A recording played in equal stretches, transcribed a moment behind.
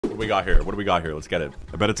we got here? What do we got here? Let's get it.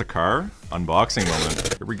 I bet it's a car. Unboxing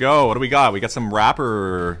moment. Here we go. What do we got? We got some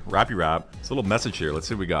rappy rap. It's a little message here. Let's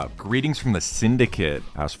see what we got. Greetings from the Syndicate.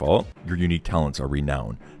 Asphalt, your unique talents are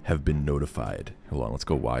renowned, have been notified. Hold on, let's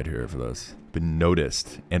go wide here for this. Been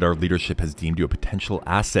noticed, and our leadership has deemed you a potential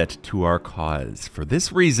asset to our cause. For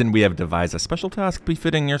this reason, we have devised a special task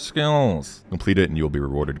befitting your skills. Complete it and you'll be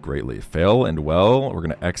rewarded greatly. Fail and well, we're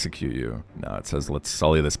gonna execute you. Now it says, let's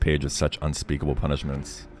sully this page with such unspeakable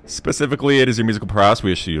punishments. Specifically, it is your musical prowess we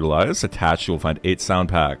wish to utilize. Attached, you'll find 8 sound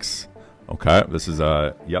packs. Okay, this is,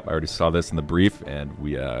 yep, I already saw this in the brief, and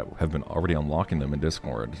we have been already unlocking them in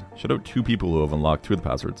Discord. Shout out 2 people who have unlocked 2 of the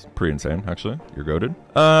passwords. Pretty insane, actually. You're goated.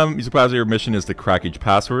 Music Plaza, your mission is to crack each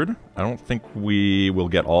password. I don't think we will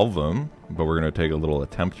get all of them, but we're going to take a little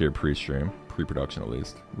attempt here pre-stream. Pre-production, at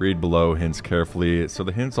least. Read below hints carefully. So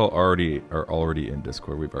the hints are already in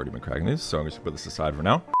Discord. We've already been cracking these, so I'm just gonna put this aside for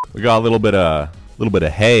now. We got a little bit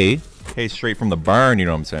of hay straight from the barn. You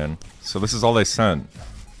know what I'm saying? So this is all they sent.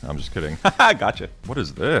 I'm just kidding. Gotcha. What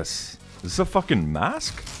is this? Is this a fucking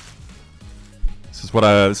mask? This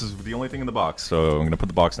is the only thing in the box. So I'm gonna put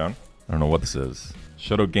the box down. I don't know what this is.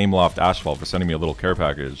 Shout out Gameloft Asphalt for sending me a little care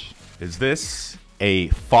package. Is this a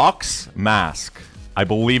fox mask? I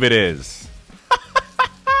believe it is.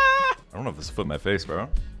 I don't know if this will fit my face, bro.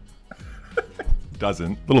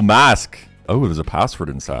 Doesn't. Little mask. Oh, there's a password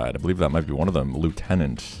inside. I believe that might be one of them.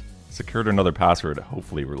 Lieutenant. Secured another password.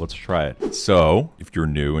 Hopefully, let's try it. So, if you're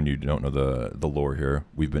new and you don't know the lore here,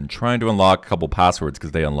 we've been trying to unlock a couple passwords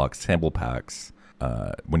because they unlock sample packs.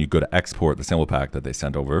 When you go to export the sample pack that they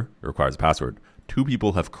sent over, it requires a password. 2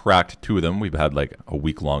 people have cracked 2 of them. We've had like a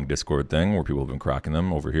week-long Discord thing where people have been cracking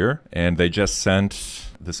them over here. And they just sent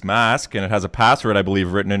this mask, and it has a password, I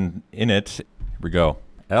believe, written in it. Here we go.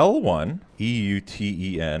 L1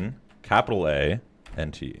 EUTEN capital A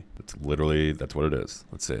NT. That's what it is.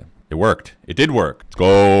 Let's see. It worked. It did work. Let's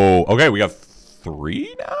go. Okay, we have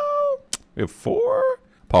 3 now? We have 4?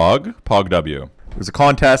 Pog W. There's a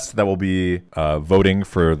contest that will be voting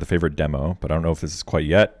for the favorite demo, but I don't know if this is quite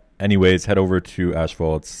yet. Anyways, head over to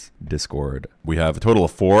Asphalt's Discord. We have a total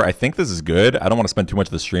of 4. I think this is good. I don't want to spend too much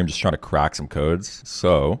of the stream just trying to crack some codes.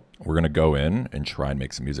 So we're going to go in and try and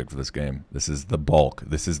make some music for this game. This is the bulk.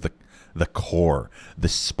 This is the core, the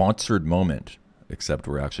sponsored moment. Except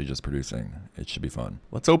we're actually just producing. It should be fun.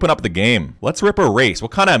 Let's open up the game. Let's rip a race.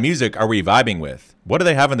 What kind of music are we vibing with? What do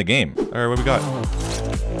they have in the game? All right, what we got?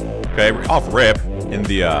 Okay, off rip in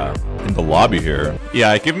the lobby here.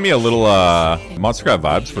 Yeah, it giving me a little Monster Crab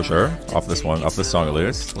vibes for sure. Off this song at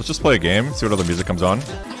least. Let's just play a game, see what other music comes on.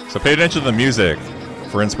 So pay attention to the music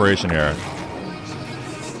for inspiration here.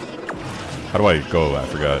 How do I go? I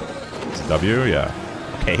forgot. It's a W? Yeah.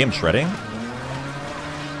 Okay, him shredding.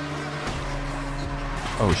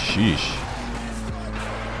 Oh, sheesh.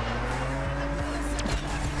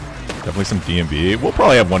 Definitely some DMB. We'll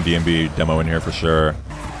probably have one DMB demo in here for sure.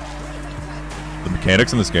 The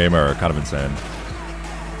mechanics in this game are kind of insane.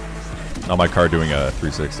 Not my car doing a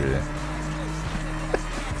 360.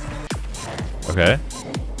 Okay.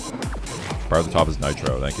 Bar at the top is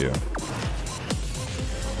Nitro, thank you.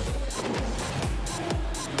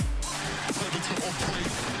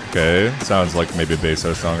 Okay, sounds like maybe a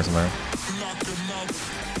Bezos song or something.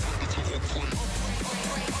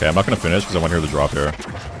 Okay, I'm not gonna finish because I want to hear the drop here.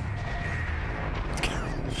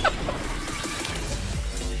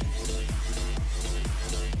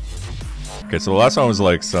 Okay, so the last one was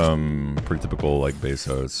like some pretty typical like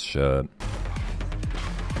Bezos shit.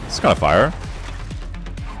 It's kind of fire.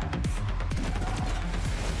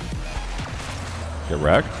 Get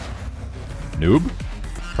wrecked. Noob.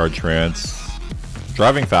 Hard trance.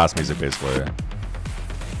 Driving fast music basically.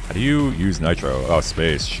 How do you use Nitro? Oh,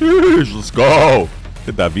 space. Sheesh, let's go.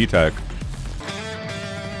 Hit that VTEC.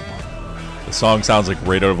 The song sounds like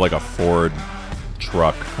right out of like a Ford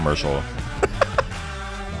truck commercial.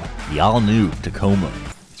 The all-new Tacoma.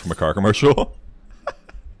 It's from a car commercial.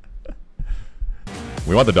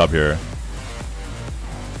 We want the dub here.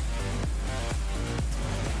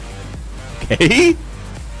 Okay?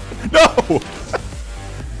 No!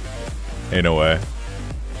 Ain't no way.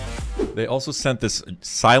 They also sent this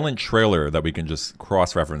silent trailer that we can just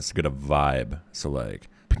cross-reference to get a vibe. So like...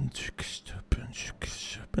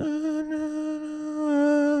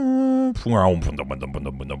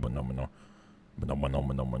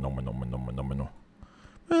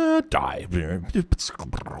 Die.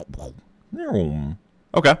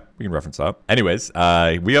 Okay, we can reference that. Anyways,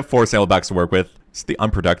 we have 4 sample packs to work with. It's the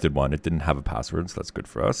unprotected one. It didn't have a password, so that's good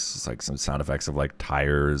for us. It's like some sound effects of like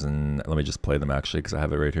tires, and let me just play them actually because I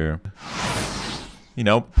have it right here. You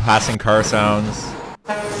know, passing car sounds.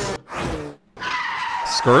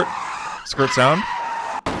 Skirt. Skirt sound.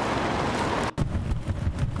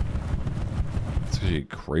 It's actually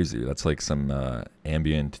crazy. That's like some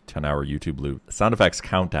ambient 10-hour YouTube loop. Sound effects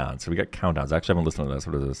countdown. So we got countdowns. I actually haven't listened to this.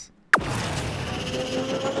 What is this?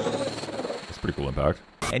 It's pretty cool impact.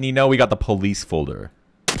 And you know we got the police folder.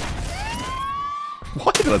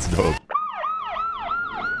 What? That's dope.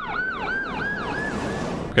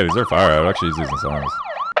 Okay, these are fire. I would actually use these in songs.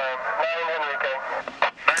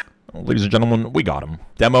 Ladies and gentlemen, we got him.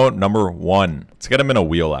 Demo number 1. Let's get him in a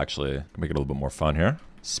wheel, actually. Make it a little bit more fun here.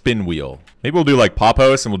 Spin wheel. Maybe we'll do like pop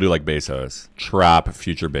house and we'll do like bass house. Trap,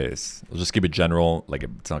 future bass. We'll just keep it general. Like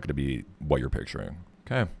it's not going to be what you're picturing.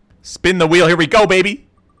 Okay. Spin the wheel. Here we go, baby.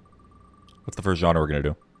 What's the first genre we're going to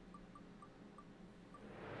do?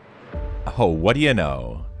 Oh, what do you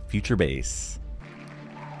know? Future bass.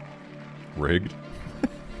 Rigged.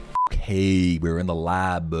 Okay, we're in the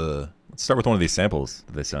lab. Let's start with one of these samples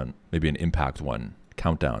that they sent. Maybe an impact one.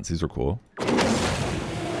 Countdowns. These are cool.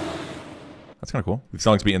 That's kind of cool. These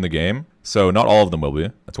songs be in the game. So not all of them will be.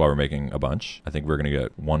 That's why we're making a bunch. I think we're going to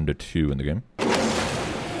get 1 to 2 in the game.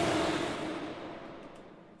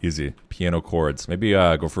 Easy. Piano chords. Maybe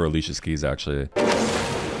go for Alicia's keys, actually.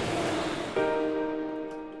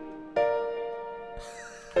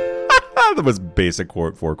 The most basic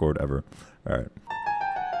chord, 4-chord ever. All right.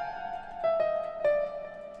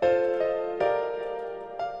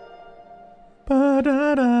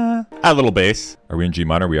 Add a little bass. Are we in G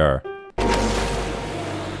minor? We are.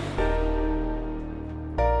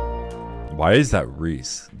 Why is that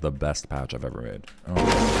Reese the best patch I've ever made?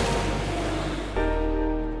 Oh.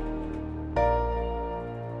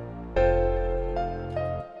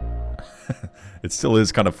 It still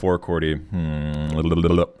is kind of 4-chordy.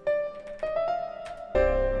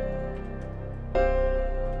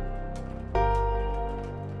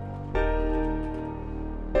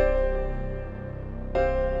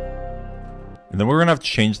 And then we're gonna have to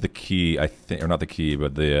change the key, I think, or not the key,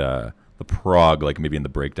 but the prog, like maybe in the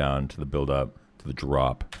breakdown to the build up to the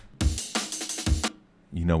drop.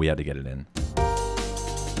 You know we had to get it in.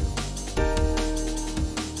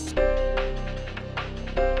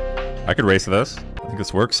 I could race this. I think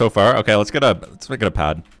this works so far. Okay, let's make it a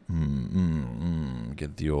pad.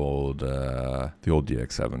 Get the old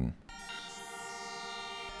DX7.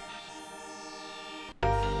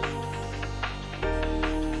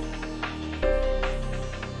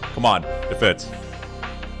 Come on, it fits.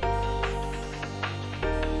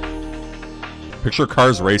 Picture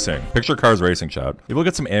cars racing. Picture cars racing, chat. Maybe we'll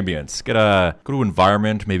get some ambience. Go to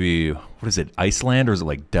environment, maybe, what is it, Iceland, or is it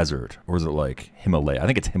like desert? Or is it like Himalaya? I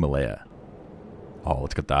think it's Himalaya. Oh,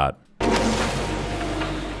 let's get that.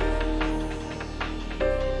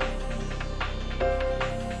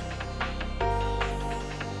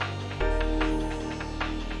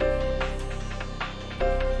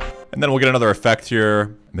 And then we'll get another effect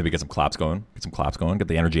here. Maybe get some claps going. Get some claps going. Get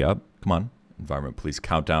the energy up. Come on. Environment, please.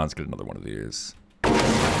 Countdowns. Get another one of these. Maybe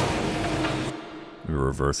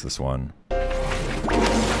reverse this one.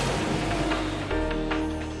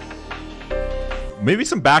 Maybe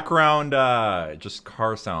some background, just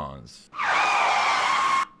car sounds.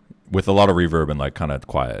 With a lot of reverb and like kind of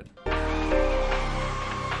quiet.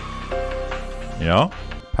 You know?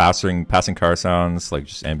 Passing car sounds, like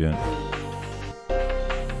just ambient.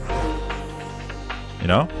 You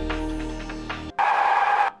know?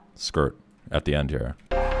 Skirt at the end here.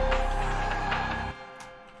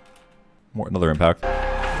 Another impact.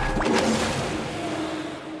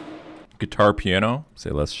 Guitar, piano. Say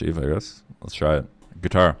less chief, I guess. Let's try it.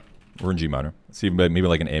 Guitar. We're in G minor. Let's see maybe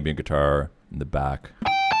like an ambient guitar in the back. I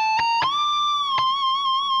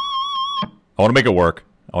want to make it work.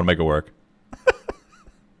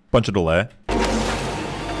 Bunch of delay.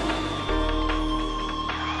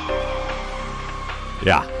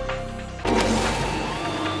 Yeah.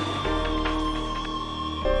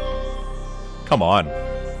 Come on.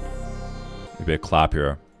 Maybe a clap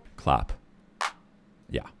here. Clap.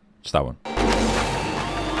 Yeah, just that one.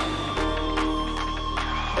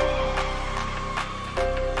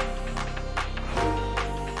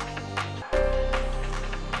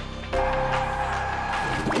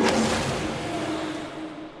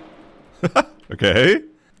 Okay.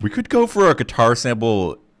 We could go for a guitar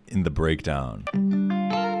sample in the breakdown.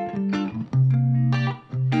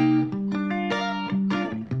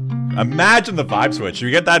 Imagine the vibe switch. Should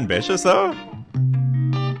we get that ambitious though?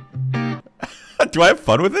 Do I have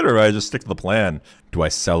fun with it, or do I just stick to the plan? Do I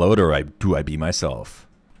sell out, or do I be myself?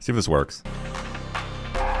 See if this works.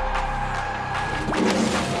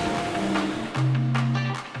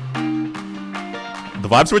 The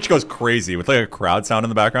vibe switch goes crazy with like a crowd sound in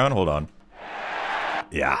the background. Hold on.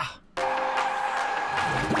 Yeah.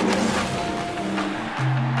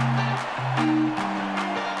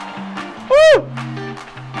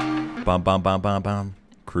 Woo! Bum, bum, bum, bum, bum.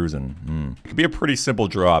 Cruising. It could be a pretty simple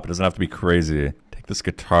drop. It doesn't have to be crazy. Take this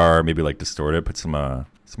guitar, maybe like distort it, put some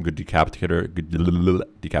good decapitator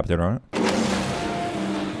on it.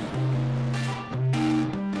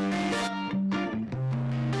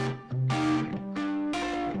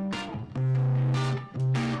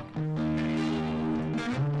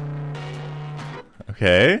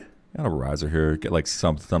 Okay, got a riser here. Get like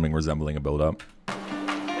something resembling a build-up.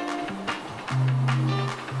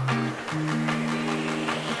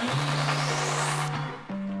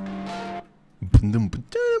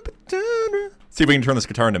 See if we can turn this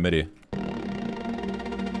guitar into MIDI.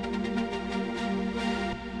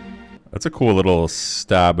 That's a cool little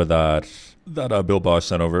stab of that Bill Bosch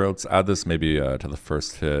sent over. Let's add this maybe to the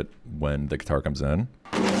first hit when the guitar comes in.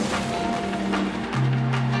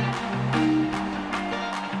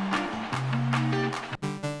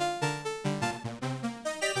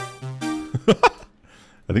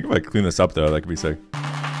 I think if I clean this up though, that could be sick.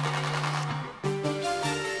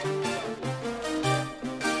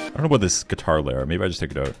 I don't know about this guitar layer. Maybe I just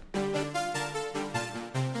take it out.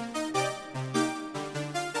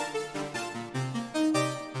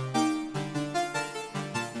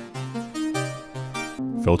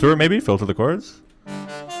 Filter maybe? Filter the chords?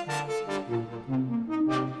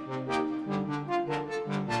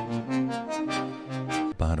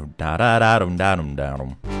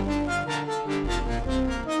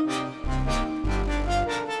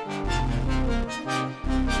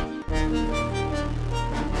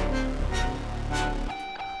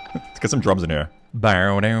 Let's get some drums in here.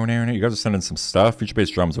 You guys are sending some stuff. Future bass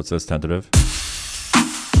drums. What's this? Tentative.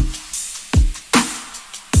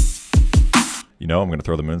 You know, I'm gonna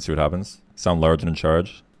throw them in, see what happens. Sound large and in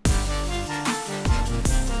charge.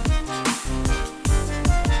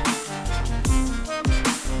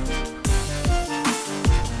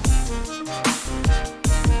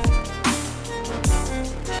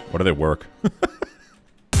 What do they work?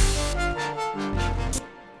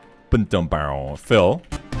 Phil.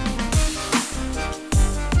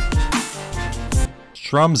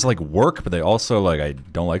 Drums like work, but they also like I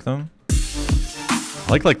don't like them.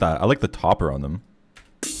 I like that. I like the topper on them.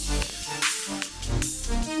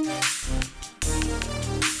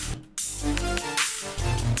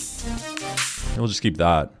 We'll just keep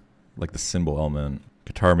that. Like the cymbal element.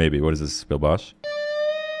 Guitar maybe. What is this? Bill Bosch?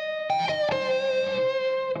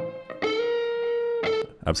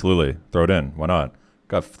 Absolutely. Throw it in. Why not?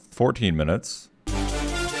 Got 14 minutes.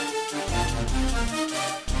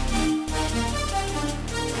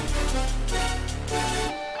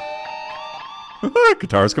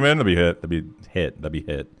 Guitars come in, that'd be hit. That'd be hit. That'd be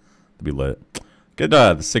hit. That'd be lit. Get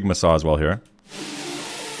the Sigma saw as well here.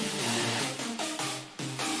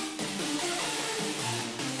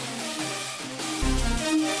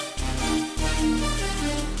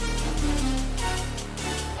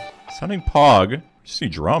 Sounding pog. Just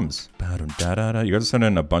need drums. You guys are sending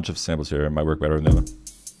in a bunch of samples here. It might work better than the other.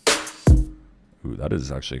 Ooh, that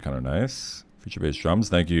is actually kind of nice. Feature bass drums.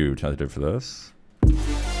 Thank you, Tentative, for this.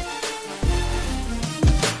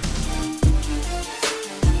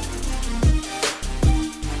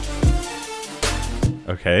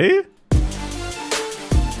 Okay.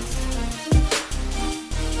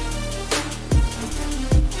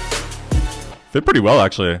 Fit pretty well,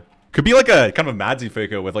 actually. Could be like a kind of a Madsy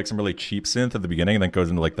fake out with like some really cheap synth at the beginning and then goes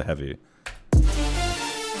into like the heavy.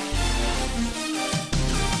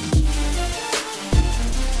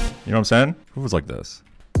 You know what I'm saying? Who was like this?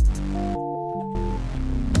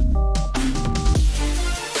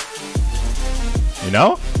 You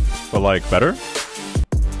know? But like better?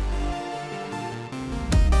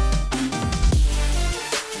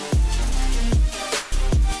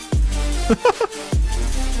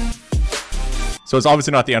 So it's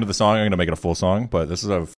obviously not the end of the song. I'm going to make it a full song, but this is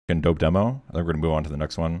a fucking dope demo. I think we're going to move on to the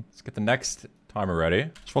next one. Let's get the next timer ready.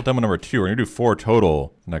 Default demo number 2. We're going to do 4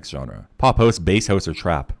 total. Next genre. Pop host, bass host, or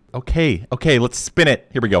trap. Okay, let's spin it.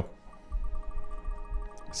 Here we go.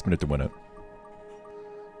 Spin it to win it.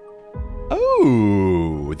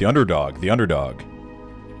 Oh, the underdog.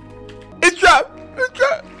 It's trap.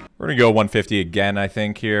 We're going to go 150 again, I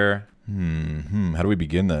think, here. How do we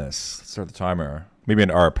begin this? Let's start the timer. Maybe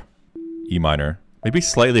an ARP. E minor. Maybe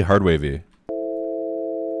slightly hard wavy.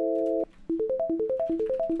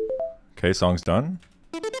 Okay, song's done.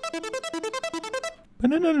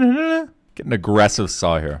 Get an aggressive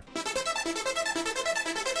saw here.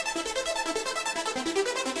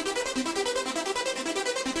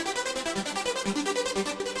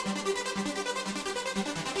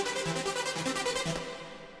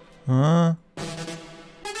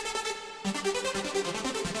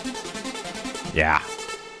 Yeah.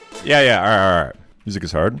 Yeah. All right. Music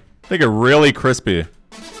is hard. Make it really crispy.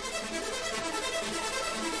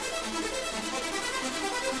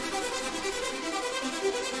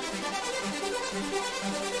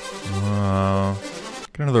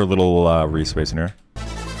 Get another little respace in here.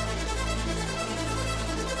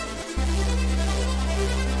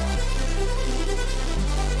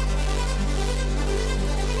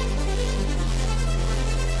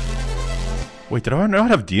 Wait, did I not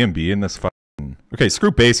have DMB in this fucking... Okay,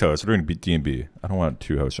 screw bass host. We're doing DMB. I don't want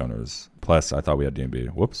 2 host genres. Plus, I thought we had DMB.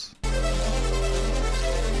 Whoops.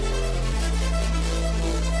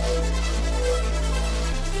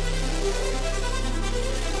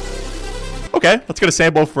 Okay, let's get a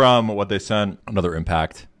sample from what they sent. Another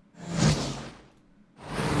impact.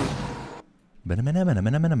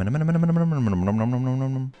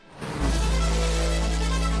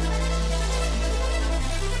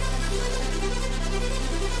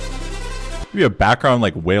 Maybe a background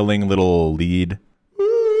like wailing little lead.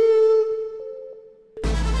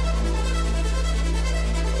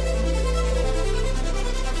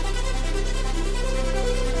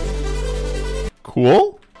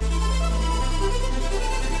 Cool.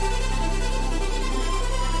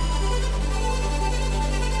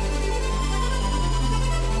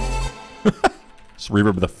 Just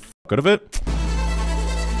reverb the fuck out of it.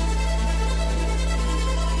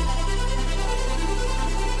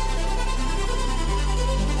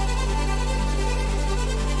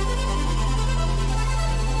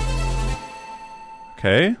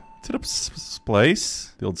 Okay, let's hit up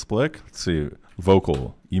splice, the old splick. Let's see,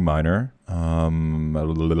 vocal, E minor,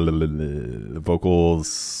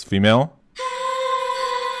 vocals, female.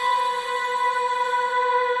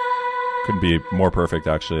 Couldn't be more perfect,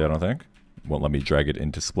 actually, I don't think. Won't let me drag it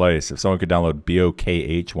into splice. If someone could download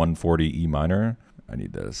BOKH 140 E minor, I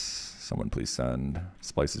need this. Someone please send.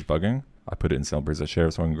 Splice is bugging. I put it in sample preset share,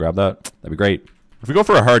 so I can grab that. That'd be great. If we go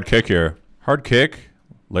for a hard kick here, hard kick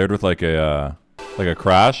layered with like a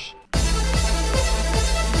crash.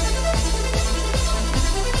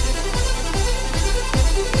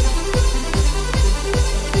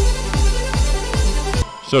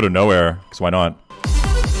 So to nowhere, because why not?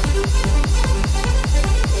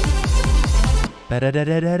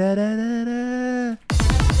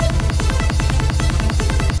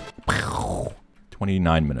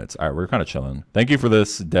 29 minutes. All right, we're kind of chilling. Thank you for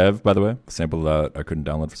this, Dev, by the way. Sample that I couldn't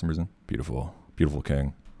download for some reason. Beautiful. Beautiful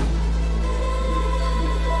king.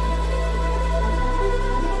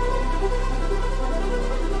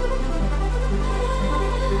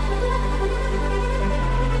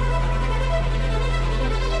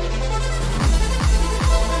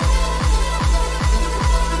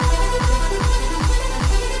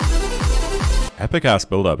 Epic ass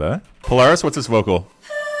build up, eh? Polaris, what's this vocal?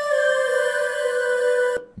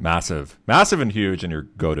 Massive. Massive and huge, and you're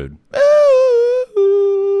goated.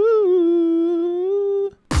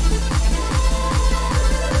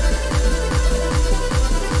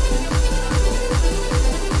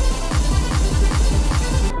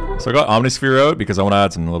 So I got Omnisphere out because I want to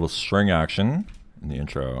add some little string action in the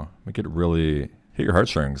intro. Make it really hit your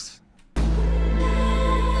heartstrings.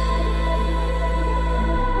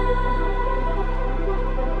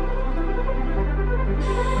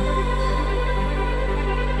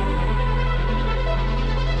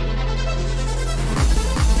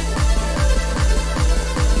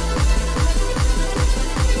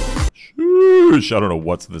 I don't know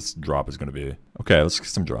what this drop is going to be. Okay, let's get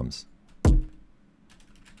some drums.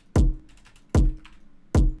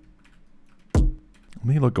 Let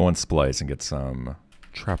me go on splice and get some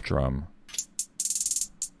trap drum.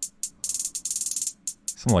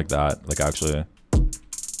 Something like that, like actually.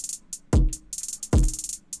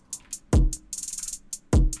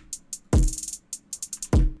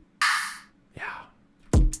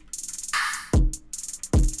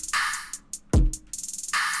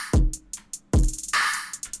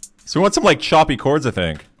 So we want some like choppy chords, I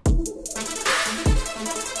think.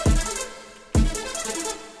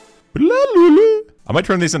 I might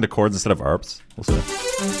turn these into chords instead of arps. We'll see.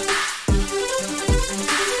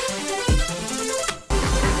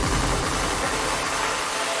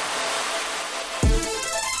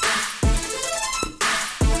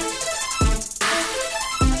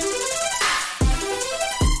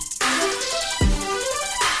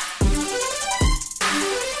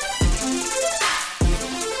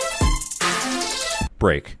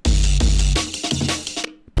 Break.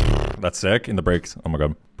 That's sick. In the breaks. Oh my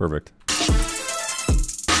god. Perfect.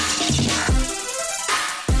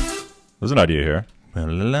 There's an idea here.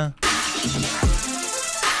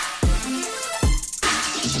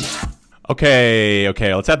 Okay,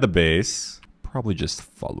 let's add the bass. Probably just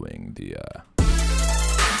following the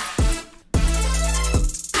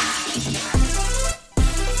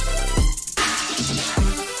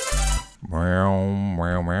Meow,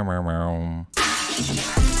 meow, meow, meow, meow.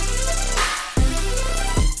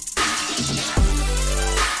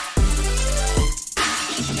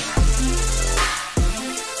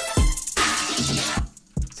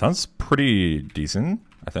 Sounds pretty decent,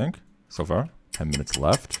 I think, so far. 10 minutes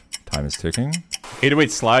left. Time is ticking.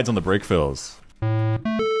 808 slides on the break fills.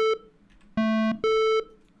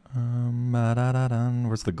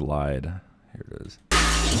 Where's the glide? Here it is.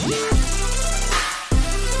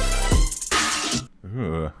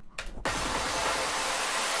 Ooh.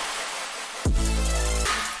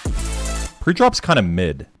 Pre-drop's kind of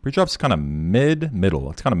mid. Pre-drop's kind of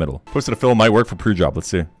middle. It's kind of middle. Posted a fill might work for pre-drop. Let's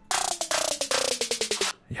see.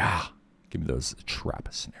 Yeah. Give me those trap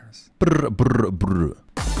snares. Brr, brr, brr.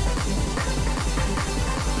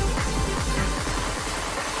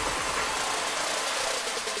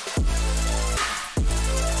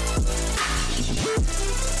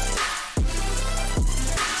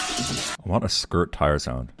 I want a skirt tire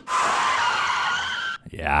sound.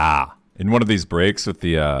 Yeah. In one of these breaks with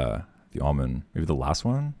the almond, maybe the last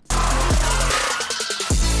one.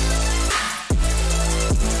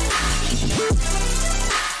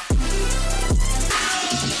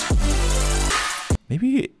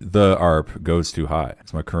 Maybe the ARP goes too high.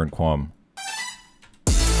 It's my current qualm.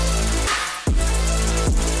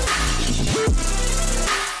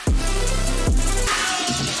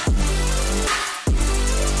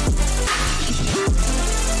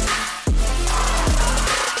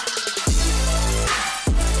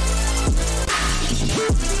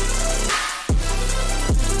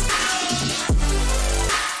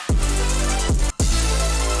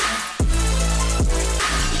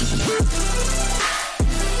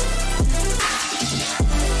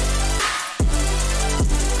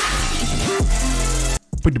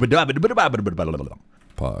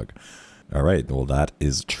 Pog. All right, well that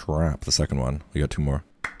is trap. The second one. We got two more.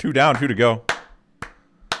 2 down, 2 to go.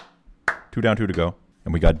 2 down, 2 to go.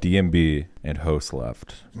 And we got DMB and host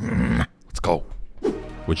left. Let's go.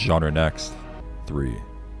 Which genre next? 3,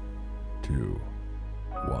 2,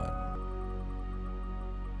 1.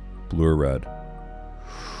 Blue or red?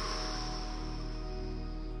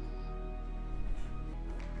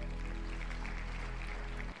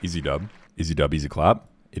 Easy dub. Easy dub, easy clap.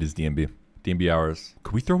 It is DMB. DMB hours.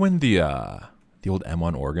 Could we throw in the old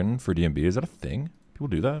M1 organ for DMB? Is that a thing? People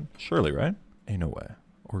do that? Surely, right? Ain't no way.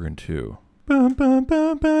 Organ 2.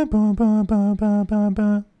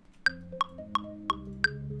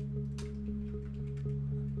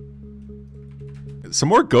 Some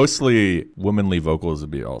more ghostly, womanly vocals would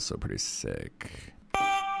be also pretty sick.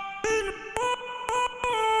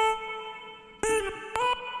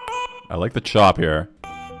 I like the chop here.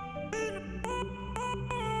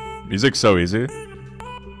 Music's so easy.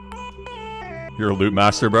 You're a loop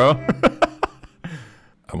master, bro.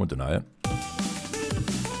 I won't deny it.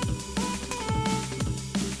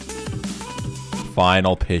 Fine,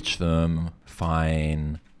 I'll pitch them.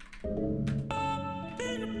 Fine.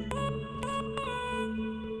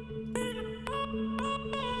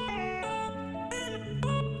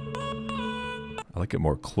 I like it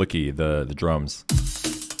more clicky, the drums.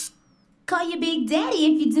 Call you Big Daddy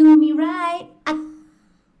if you're doing me right.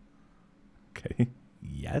 Okay.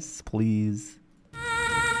 Yes, please.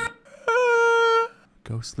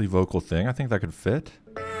 Ghostly vocal thing. I think that could fit.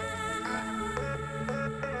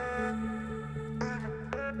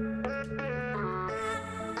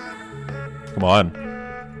 Come on.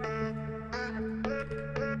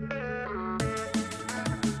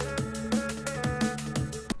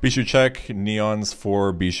 Bishu check. Neons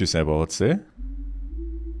for Bishu sample. Let's see.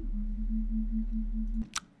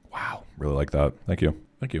 Wow. Really like that. Thank you.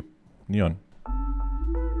 Thank you. Neon.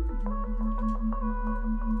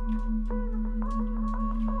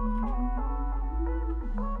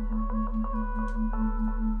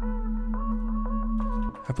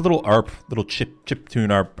 Have a little ARP, little chip tune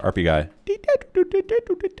ARPy guy.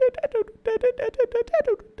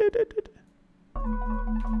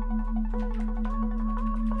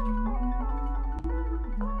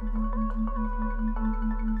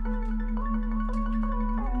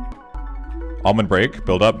 Almond break,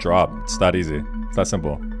 build up, drop. It's that easy. It's that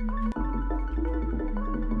simple.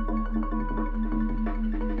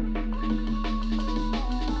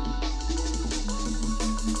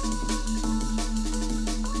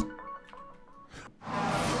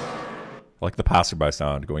 I like the passerby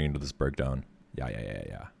sound going into this breakdown.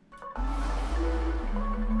 Yeah.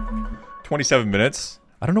 27 minutes.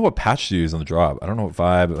 I don't know what patch to use on the drop. I don't know what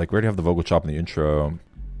vibe. Like, where do you have the vocal chop in the intro?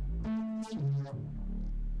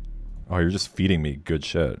 Oh, you're just feeding me good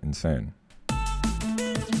shit. Insane.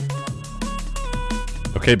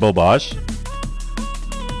 Okay, Bill Bosch.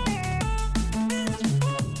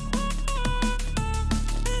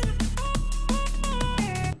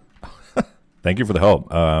 Thank you for the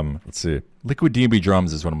help. Let's see. Liquid D&B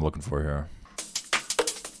drums is what I'm looking for here.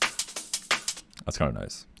 That's kind of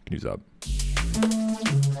nice. Can use that.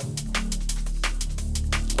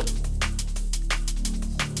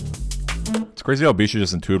 It's crazy how Bishu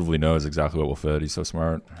just intuitively knows exactly what will fit. He's so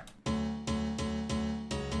smart.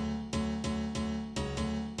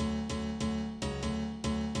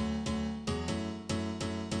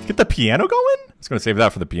 Get the piano going? I was going to save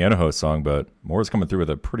that for the piano host song, but Moore's coming through with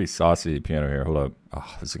a pretty saucy piano here. Hold up.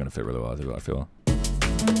 Oh, this is going to fit really well. I feel.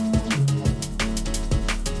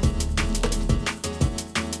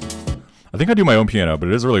 I think I do my own piano, but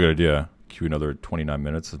it is a really good idea. Cue another 29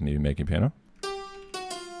 minutes of me making piano.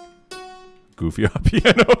 Goofy on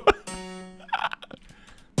piano.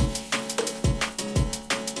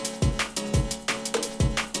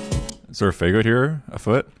 Is there a fagot here? A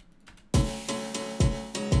foot?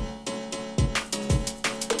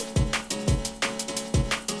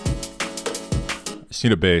 Just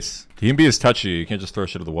need a bass. D&B is touchy. You can't just throw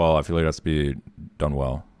shit at the wall. I feel like it has to be done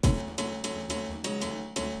well.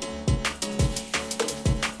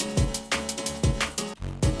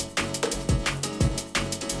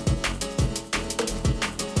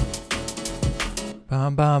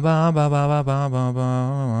 Get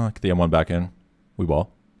the M1 back in. We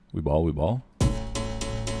ball. We ball. We ball.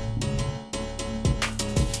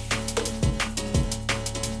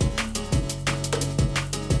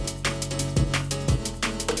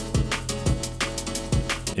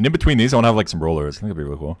 And in between these, I want to have like some rollers. I think that'd be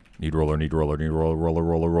really cool. Need roller, need roller, need roller, roller,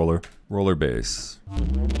 roller, roller. Roller bass.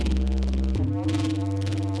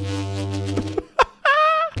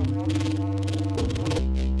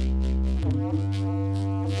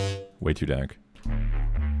 Way too dank.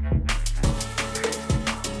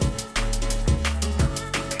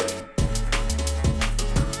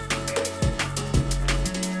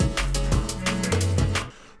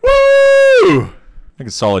 Woo! I think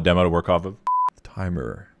it's a solid demo to work off of. The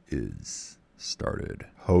timer is started.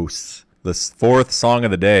 Hosts. This fourth song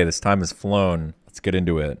of the day. This time has flown. Let's get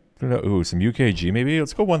into it. Ooh, some UKG maybe?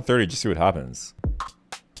 Let's go 130, just see what happens.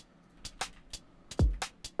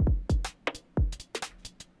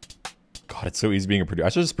 God, it's so easy being a producer. I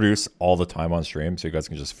should just produce all the time on stream so you guys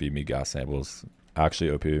can just feed me gas samples. Actually,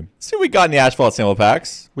 OP. Let's see what we got in the Asphalt sample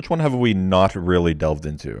packs. Which one have we not really delved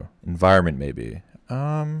into? Environment, maybe.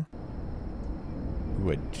 Ooh,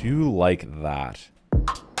 I do like that.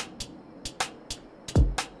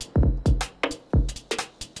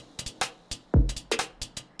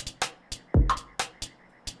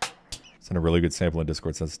 Send a really good sample in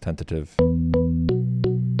Discord. Says tentative.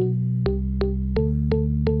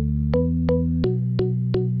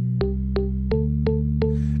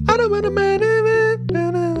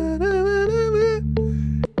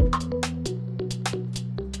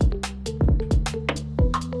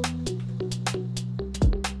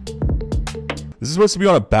 This is supposed to be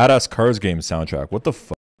on a badass Cars game soundtrack. What the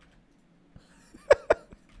fuck?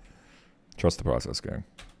 Trust the process, gang.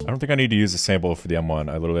 I don't think I need to use a sample for the M1.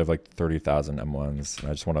 I literally have like 30,000 M1s, and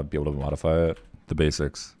I just want to be able to modify it. The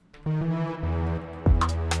basics.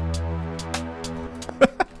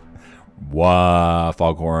 Wow,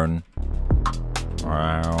 foghorn.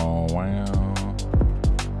 Wow, wow.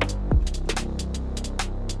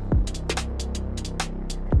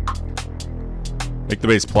 Make the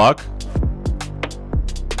bass pluck.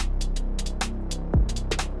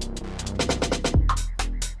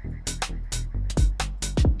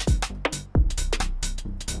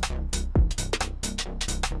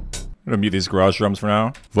 I'm gonna mute these garage drums for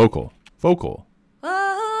now. Vocal. Vocal.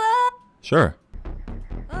 Sure.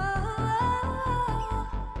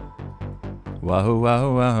 Wahoo,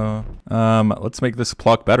 wahoo, wahoo. Let's make this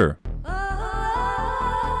pluck better.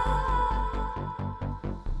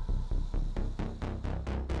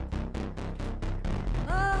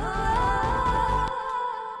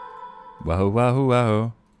 Wahoo, wahoo,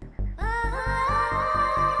 wahoo.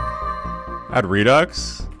 Add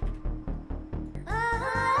redux.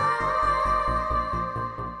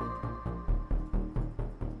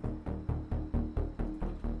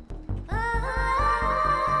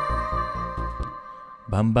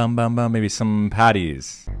 Bum, bum, bum, bum. Maybe some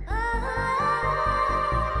patties.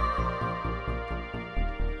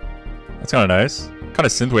 That's kind of nice. Kind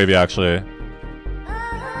of synthwavy, actually.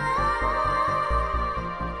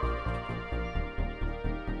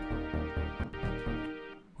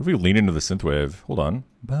 What if we lean into the synthwave? Hold on.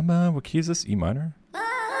 Bum, bum. What key is this? E minor?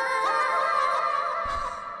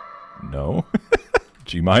 No.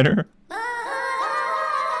 G minor?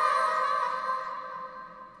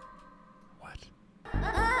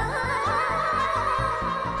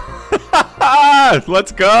 Yes,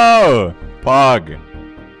 let's go. Pog.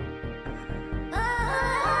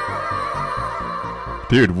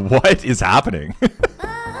 Dude, what is happening?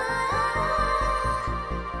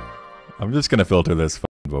 I'm just gonna filter this fucking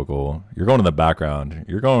vocal. You're going in the background.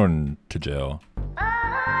 You're going to jail.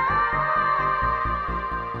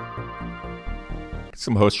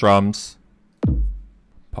 Some host drums.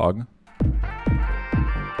 Pog.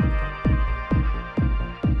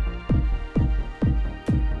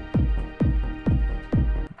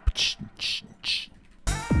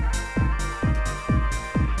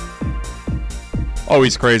 Oh,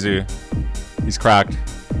 he's crazy. He's cracked.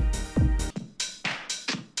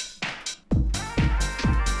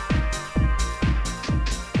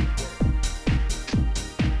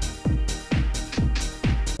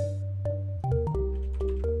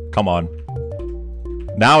 Come on.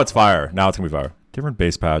 Now it's fire. Now it's gonna be fire. Different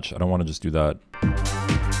bass patch. I don't want to just do that.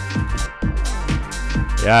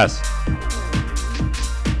 Yes.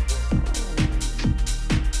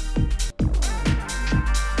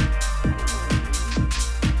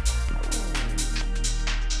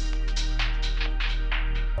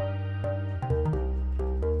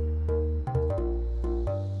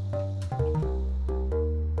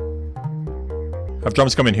 Have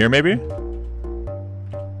drums come in here, maybe?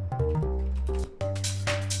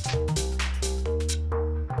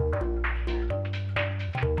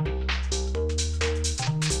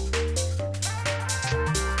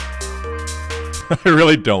 I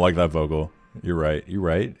really don't like that vocal. You're right. You're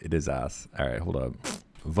right. It is ass. All right, hold up.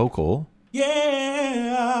 Vocal.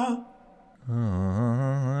 Yeah.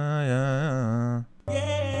 Yeah.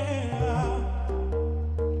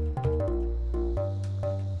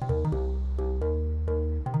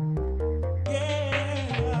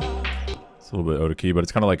 It's a little bit Oda-key, but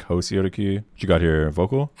it's kind of like hosey Oda-key. What you got here?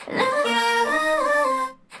 Vocal?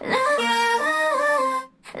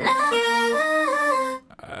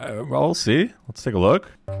 Well, we'll see. Let's take a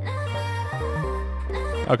look.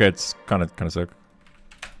 Okay, it's kind of sick.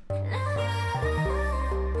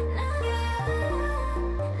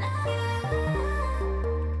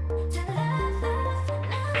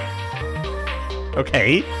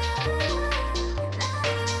 Okay.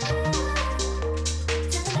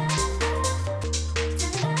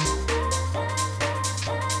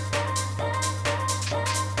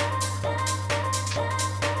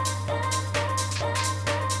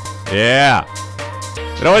 Yeah.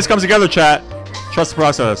 It always comes together, chat. Trust the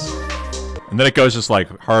process. And then it goes just like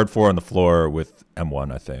hard 4 on the floor with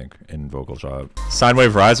M1, I think, in vocal shot. Sine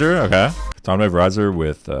wave riser, okay. Sine wave riser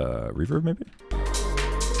with reverb, maybe?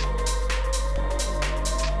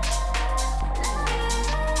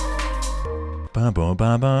 Ba -ba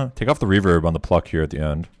 -ba -ba. Take off the reverb on the pluck here at the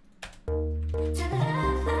end.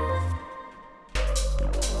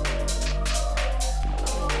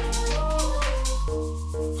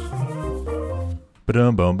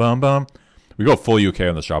 Ba-dum, bum, bum, bum. We go full UK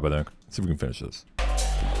on this shop, I think. Let's see if we can finish this.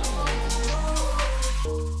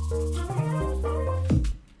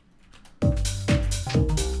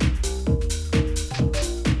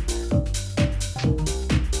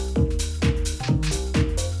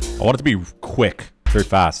 I want it to be quick. Very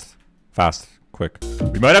fast. Fast. Quick.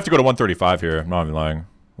 We might have to go to 135 here. I'm not even lying.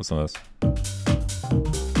 Listen to this.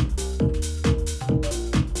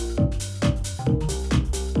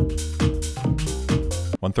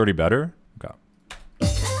 130 better? Okay.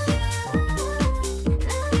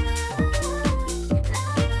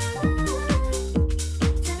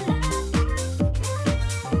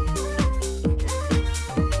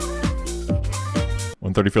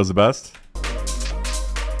 $130 feels the best.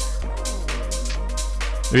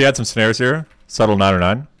 Maybe add some snares here. Subtle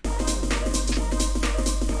 909.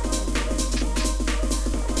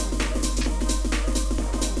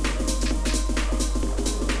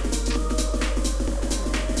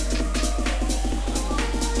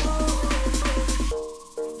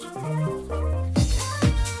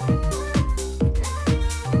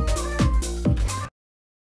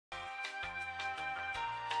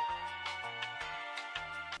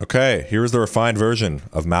 Okay, here's the refined version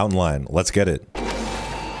of Mountain Lion. Let's get it.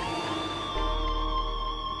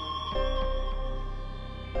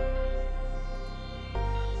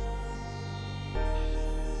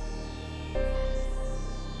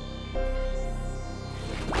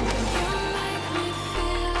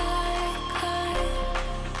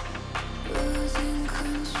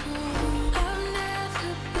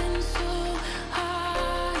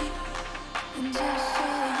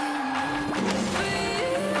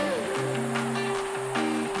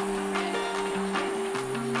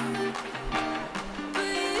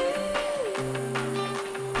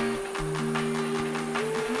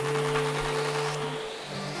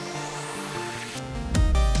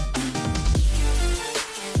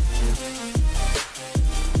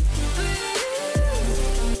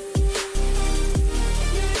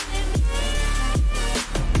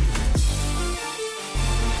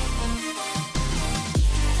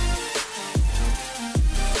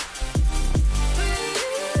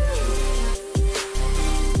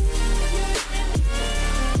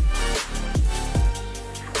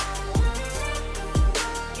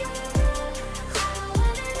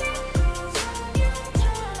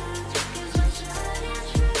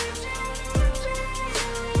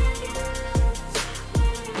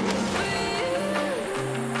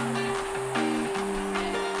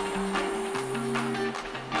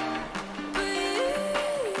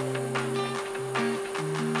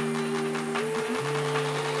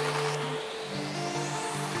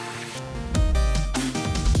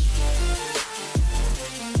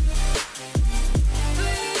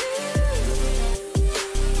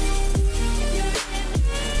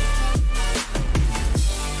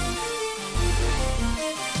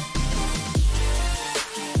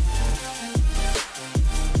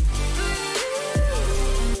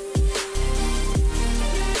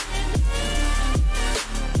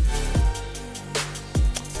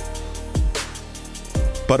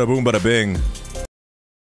 Bada boom, bada bing.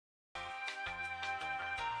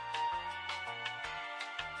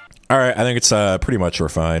 All right, I think it's pretty much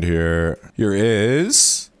refined here. Here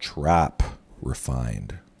is trap.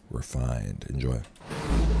 Refined. Refined. Enjoy.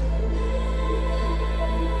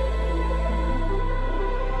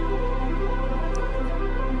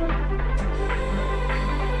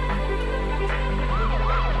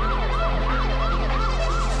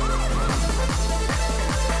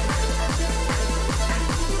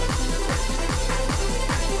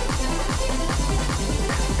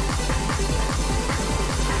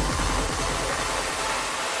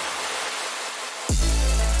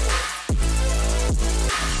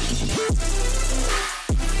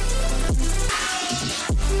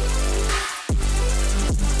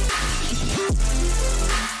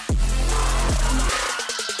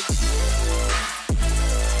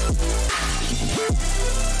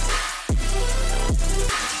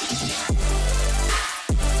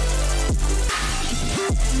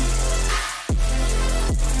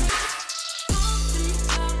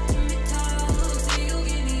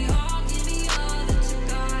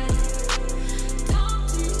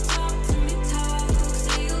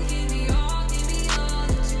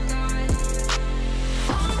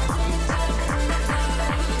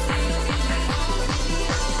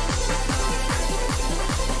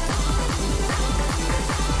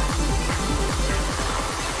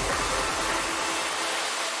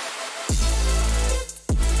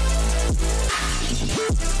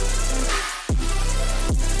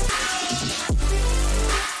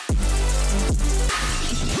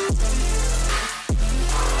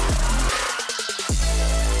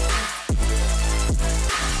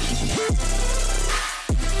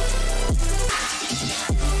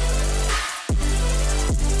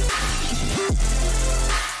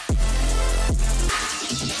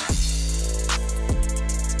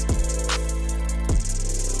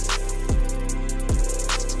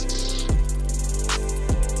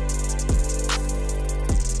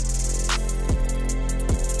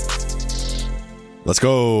 Let's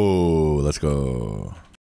go. Let's go.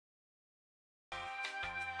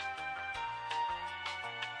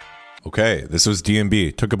 Okay, this was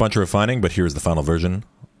DMB. Took a bunch of refining, but here's the final version.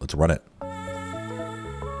 Let's run it.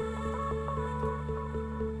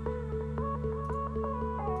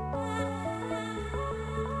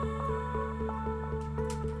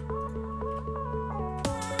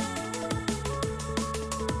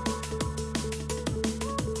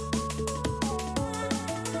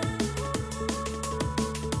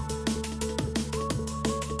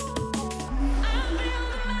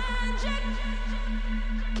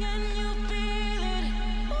 Can you feel it?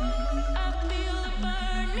 I feel it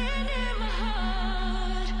burning in my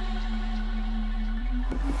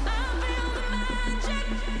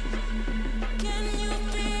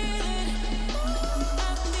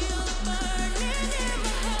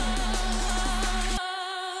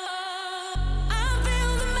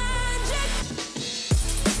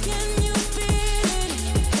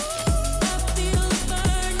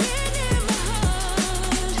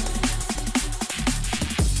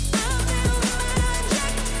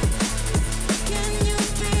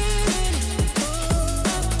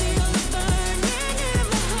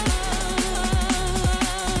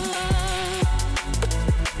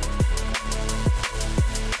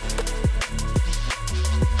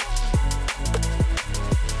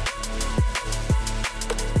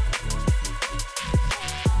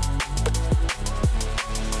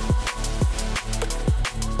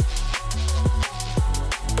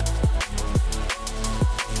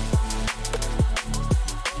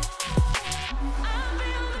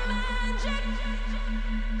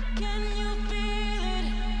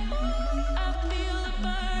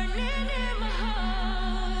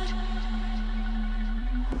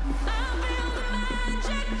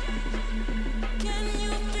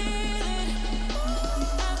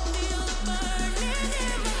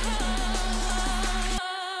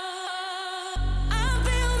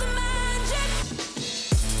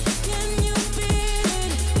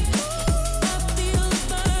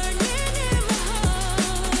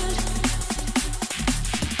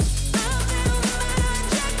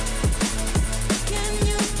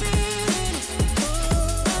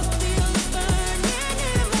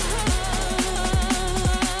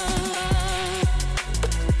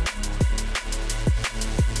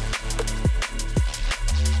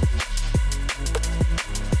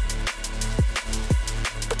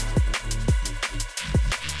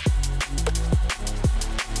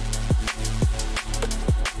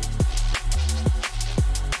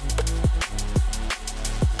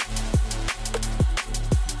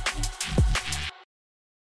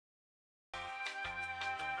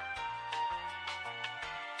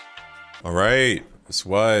All right. This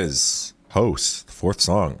was Host, the 4th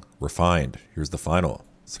song, Refined. Here's the final.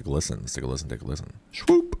 Let's take a listen. Let's take a listen. Take a listen.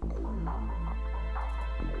 Swoop.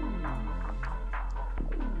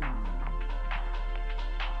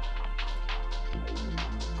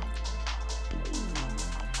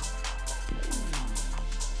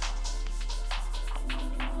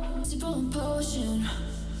 Potion,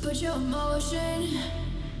 put your emotion,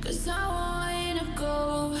 'cause I want to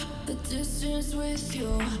go the distance with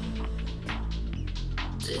you.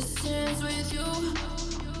 Distance with you.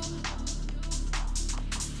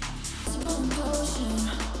 Potion,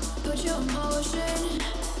 put your emotion,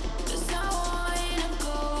 'cause I want to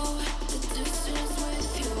go the distance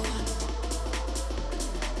with you.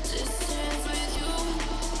 Distance with you.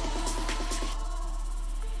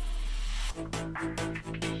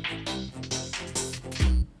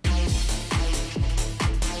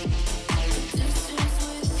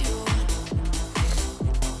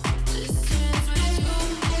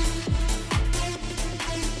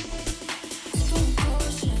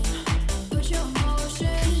 Potion, put your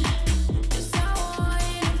emotion, 'cause I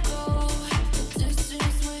want to go the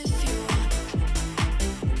distance with you.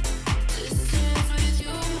 Distance with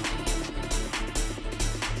you.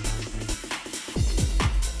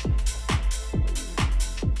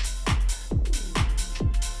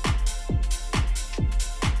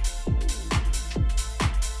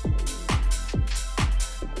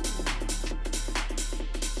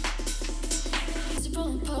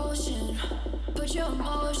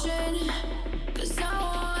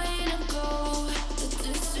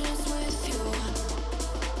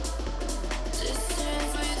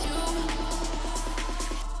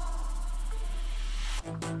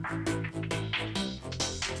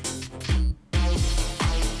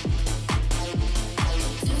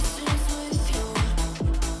 Distance with you.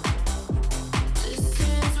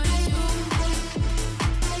 Distance with you.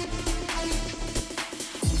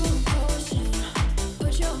 Potion,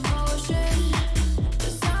 put your emotion,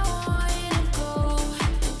 'cause I want to go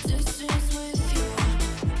the distance with you.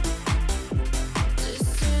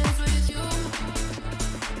 Distance with you.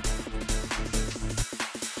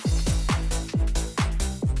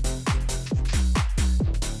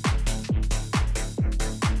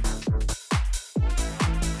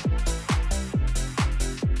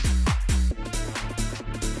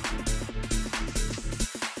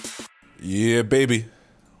 Yeah, baby.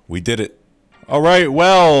 We did it. All right,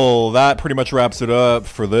 well, that pretty much wraps it up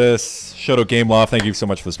for this. Shout out Game Loft. Thank you so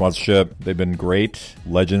much for the sponsorship. They've been great.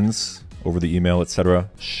 Legends over the email, etc.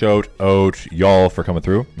 Shout out y'all for coming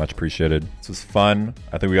through. Much appreciated. This was fun.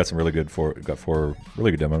 I think we got some really good four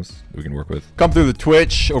really good demos that we can work with. Come through the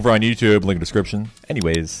Twitch over on YouTube, link in the description.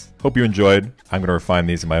 Anyways, hope you enjoyed. I'm gonna refine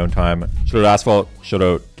these in my own time. Shout out Asphalt. Shout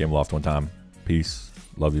out Game Loft one time. Peace.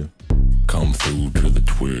 Love you. Come through to the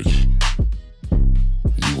Twitch.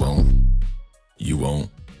 You won't. You won't.